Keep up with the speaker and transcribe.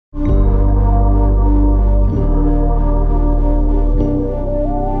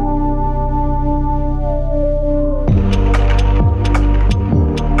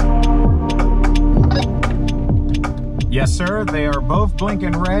there. They are both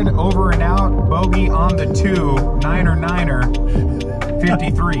blinking red, over and out. Bogey on the 2, 9er,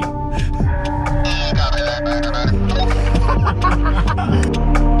 53.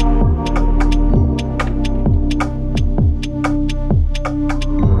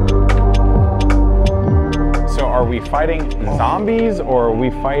 Are we fighting zombies or are we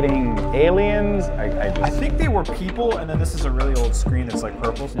fighting aliens? I think they were people, and then this is a really old screen that's like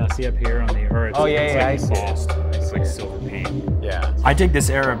purple. Now see up here on the earth. Oh yeah, yeah, like I see embossed. It's like silver paint. Yeah. I dig this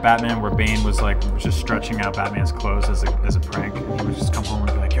era of Batman where Bane was like just stretching out Batman's clothes as a prank. He would just come home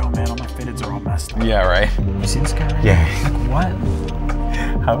and be like, "Yo, man, all my fitteds are all messed up." Yeah, right. You see this guy? Right Yeah. Like what?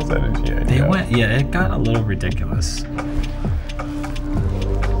 How is that a GI? They went. Yeah, it got a little ridiculous.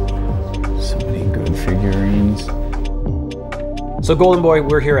 So many good figurines. So Goldenboy,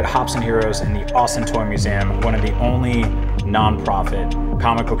 we're here at Hops and Heroes in the Austad Toy Museum, one of the only non-profit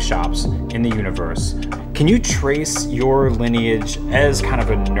comic book shops in the universe. Can you trace your lineage as kind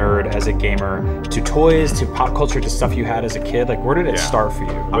of a nerd, as a gamer, to toys, to pop culture, to stuff you had as a kid? Like, where did it start for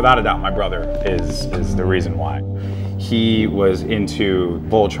you? Without a doubt, my brother is the reason why. He was into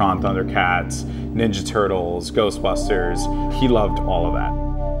Voltron, Thundercats, Ninja Turtles, Ghostbusters. He loved all of that.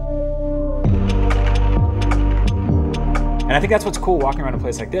 And I think that's what's cool walking around a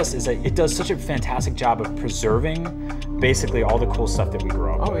place like this, is that it does such a fantastic job of preserving basically all the cool stuff that we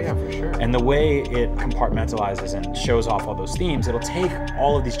grew up with. Oh yeah, for sure. And the way it compartmentalizes and shows off all those themes, it'll take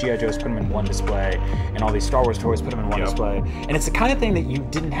all of these G.I. Joes, put them in one display, and all these Star Wars toys, put them in one display. And it's the kind of thing that you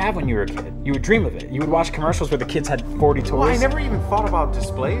didn't have when you were a kid. You would dream of it. You would watch commercials where the kids had 40 toys. Well, I never even thought about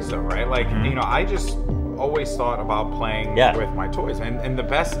displays though, right? Like, you know, I just always thought about playing with my toys. And the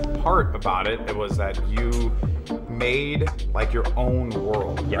best part about it was that you made like your own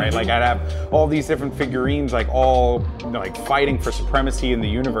world, right? Like I'd have all these different figurines, like all like fighting for supremacy in the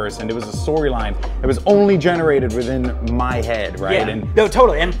universe, and it was a storyline that was only generated within my head, right? Yeah. And no,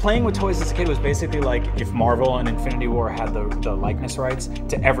 totally. And playing with toys as a kid was basically like if Marvel and Infinity War had the likeness rights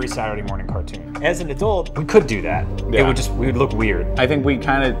to every Saturday morning cartoon. As an adult, we could do that. Yeah. We would look weird. I think we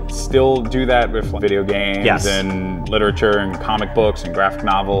kind of still do that with like, video games and literature and comic books and graphic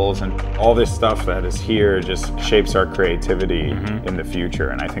novels, and all this stuff that is here just shapes our creativity in the future.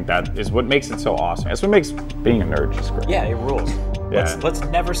 And I think that is what makes it so awesome. That's what makes being a nerd just great. Yeah, it rules. Yeah. Let's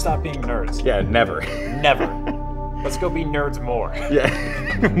never stop being nerds. Yeah, never. Never. Let's go be nerds more.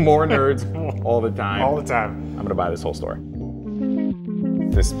 Yeah, more nerds all the time. All the time. I'm gonna buy this whole store.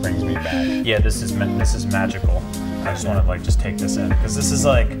 This brings me back. Yeah, this is magical. I just want to like just take this in because this is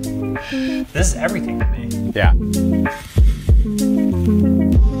everything to me. Yeah.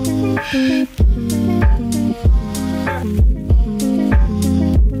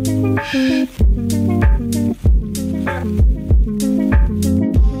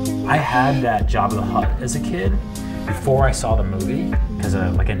 I had that Jabba the Hutt as a kid before I saw the movie because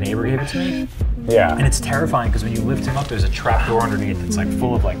like a neighbor gave it to me. Yeah. And it's terrifying because when you lift him up, there's a trap door underneath that's like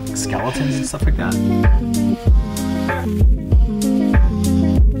full of like skeletons and stuff like that.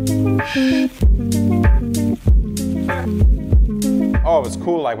 Oh, it was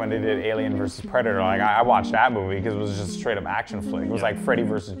cool like when they did Alien versus Predator. Like I watched that movie because it was just a straight up action flick. It was like Freddy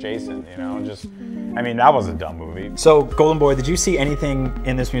versus Jason, you know? Just, I mean, that was a dumb movie. So, Goldenboy, did you see anything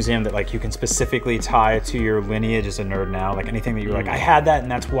in this museum that like you can specifically tie to your lineage as a nerd now? Like anything that you're like, I had that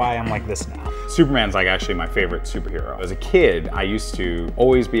and that's why I'm like this now? Superman's like actually my favorite superhero. As a kid, I used to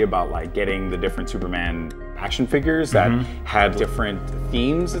always be about like getting the different Superman action figures that had different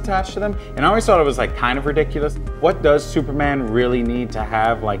themes attached to them. And I always thought it was like kind of ridiculous. What does Superman really need to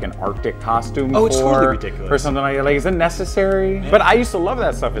have like an Arctic costume for? It's totally ridiculous. Or something like that. Like, is it necessary? Yeah. But I used to love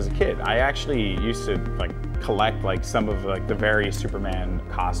that stuff as a kid. I actually used to like collect like some of like the various Superman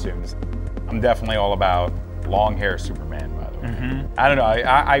costumes. I'm definitely all about long hair Superman, by the way. I don't know,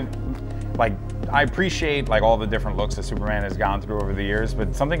 I appreciate like all the different looks that Superman has gone through over the years,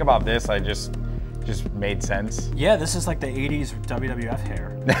 but something about this just made sense. Yeah, this is like the 80s WWF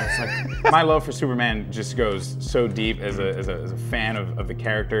hair. It's like, my love for Superman just goes so deep as a fan of the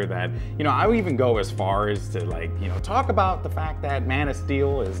character that, you know, I would even go as far as to like, you know, talk about the fact that Man of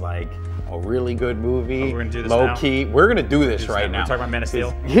Steel is like a really good movie. We're gonna do this low key. We're gonna do this right now. We're talking about Man of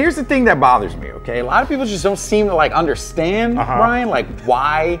Steel. Here's the thing that bothers me, okay? A lot of people just don't seem to like understand, Ryan, like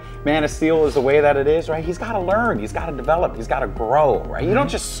why Man of Steel is the way that it is, right? He's gotta learn, he's gotta develop, he's gotta grow, right? You don't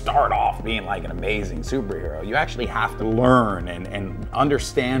just start off being like an amazing superhero. You actually have to learn and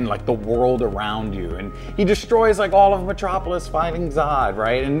understand like the world around you. And he destroys like all of Metropolis fighting Zod,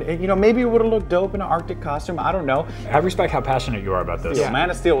 right? And you know, maybe it would have looked dope in an Arctic costume, I don't know. I respect how passionate you are about this. Yeah, Man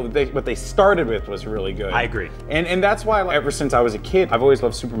of Steel, what they started with was really good. I agree. And that's why ever since I was a kid, I've always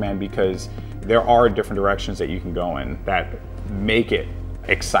loved Superman because there are different directions that you can go in that make it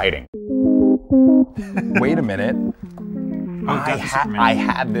exciting. Wait a minute. I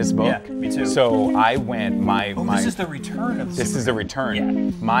had this book. Yeah, me too. So I went, this is the return of This is the return.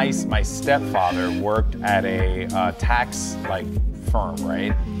 Yeah. My stepfather worked at a tax firm,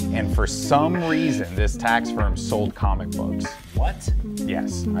 right? And for some reason, this tax firm sold comic books. What?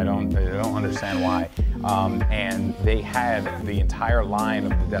 Yes, I don't understand why. And they had the entire line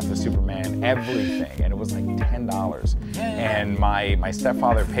of The Death of Superman, everything, and it was like $10. Yeah. And my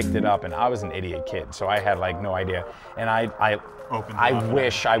stepfather picked it up, and I was an idiot kid, so I had like no idea. And I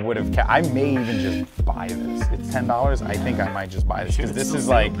wish I would have kept. I may even just buy this. It's $10. I think I might just buy this because this is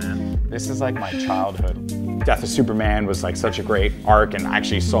like my childhood. Death of Superman was like such a great arc, and I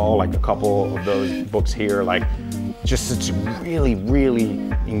actually saw like a couple of those books here, like just such really,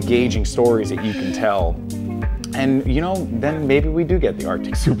 really engaging stories that you can tell. And you know, then maybe we do get the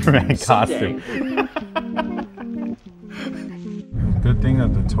Arctic Superman costume. Good thing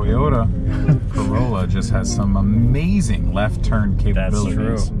that the Toyota Corolla just has some amazing left turn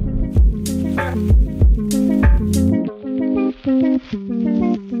capabilities. That's true.